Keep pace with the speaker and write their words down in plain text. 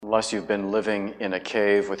unless you've been living in a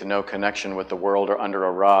cave with no connection with the world or under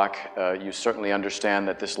a rock, you certainly understand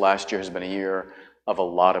that this last year has been a year of a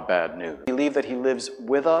lot of bad news. We believe that he lives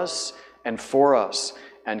with us and for us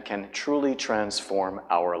and can truly transform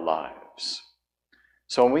our lives.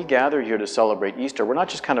 So when we gather here to celebrate Easter, we're not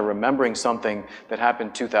just kind of remembering something that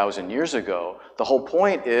happened 2,000 years ago. The whole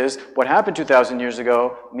point is what happened 2,000 years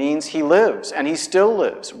ago means he lives, and he still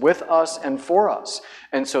lives with us and for us.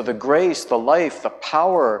 And so the grace, the life, the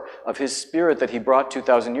power of his Spirit that he brought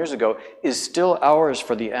 2,000 years ago is still ours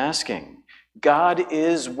for the asking. God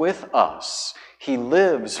is with us. He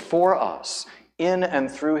lives for us in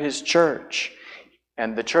and through his church.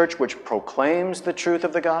 And the church which proclaims the truth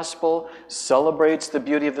of the gospel, celebrates the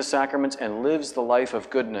beauty of the sacraments, and lives the life of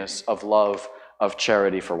goodness, of love, of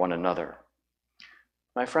charity for one another.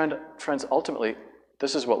 My friends, ultimately,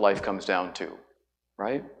 this is what life comes down to,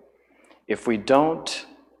 right? If we don't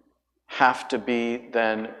have to be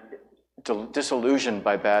then disillusioned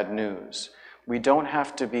by bad news, we don't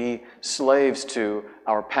have to be slaves to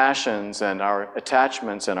our passions and our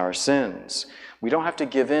attachments and our sins. We don't have to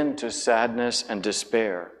give in to sadness and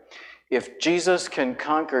despair. If Jesus can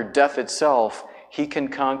conquer death itself, he can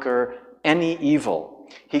conquer any evil.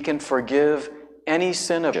 He can forgive any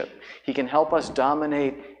sin of it. He can help us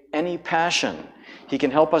dominate any passion. He can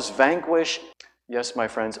help us vanquish. Yes, my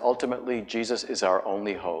friends, ultimately, Jesus is our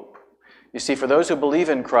only hope. You see, for those who believe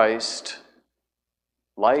in Christ,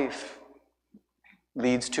 life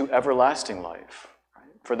leads to everlasting life.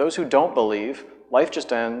 For those who don't believe, life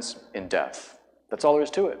just ends in death. That's all there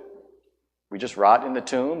is to it. We just rot in the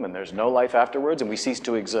tomb, and there's no life afterwards, and we cease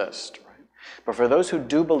to exist. Right? But for those who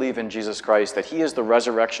do believe in Jesus Christ, that he is the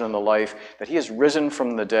resurrection and the life, that he is risen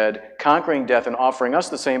from the dead, conquering death and offering us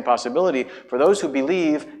the same possibility, for those who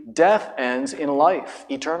believe, death ends in life,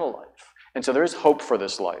 eternal life. And so there is hope for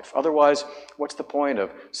this life. Otherwise, what's the point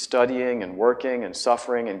of studying and working and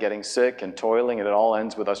suffering and getting sick and toiling, and it all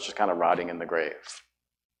ends with us just kind of rotting in the grave?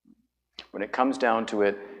 When it comes down to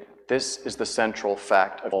it, this is the central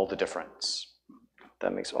fact of all the difference.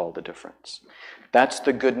 That makes all the difference. That's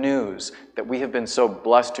the good news that we have been so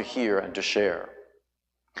blessed to hear and to share.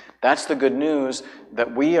 That's the good news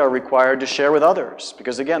that we are required to share with others.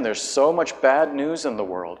 Because again, there's so much bad news in the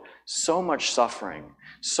world, so much suffering,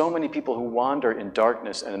 so many people who wander in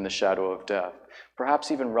darkness and in the shadow of death.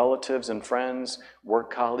 Perhaps even relatives and friends,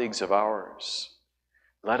 work colleagues of ours.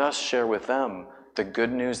 Let us share with them the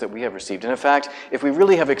good news that we have received. And in fact, if we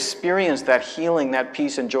really have experienced that healing, that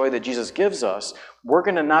peace and joy that Jesus gives us, we're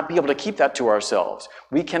going to not be able to keep that to ourselves.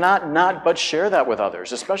 We cannot not but share that with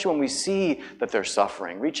others, especially when we see that they're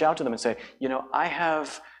suffering. Reach out to them and say, you know, I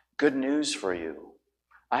have good news for you.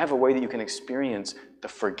 I have a way that you can experience the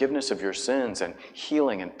forgiveness of your sins and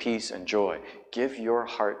healing and peace and joy. Give your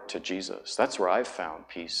heart to Jesus. That's where I've found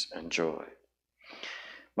peace and joy.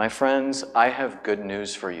 My friends, I have good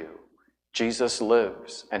news for you. Jesus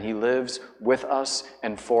lives, and he lives with us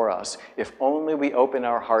and for us. If only we open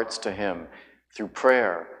our hearts to him through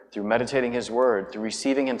prayer, through meditating his word, through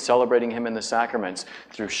receiving and celebrating him in the sacraments,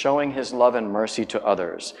 through showing his love and mercy to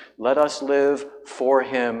others. Let us live for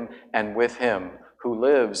him and with him, who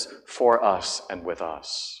lives for us and with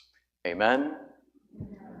us. Amen?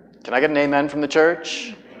 Can I get an amen from the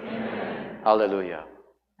church? Amen. Hallelujah.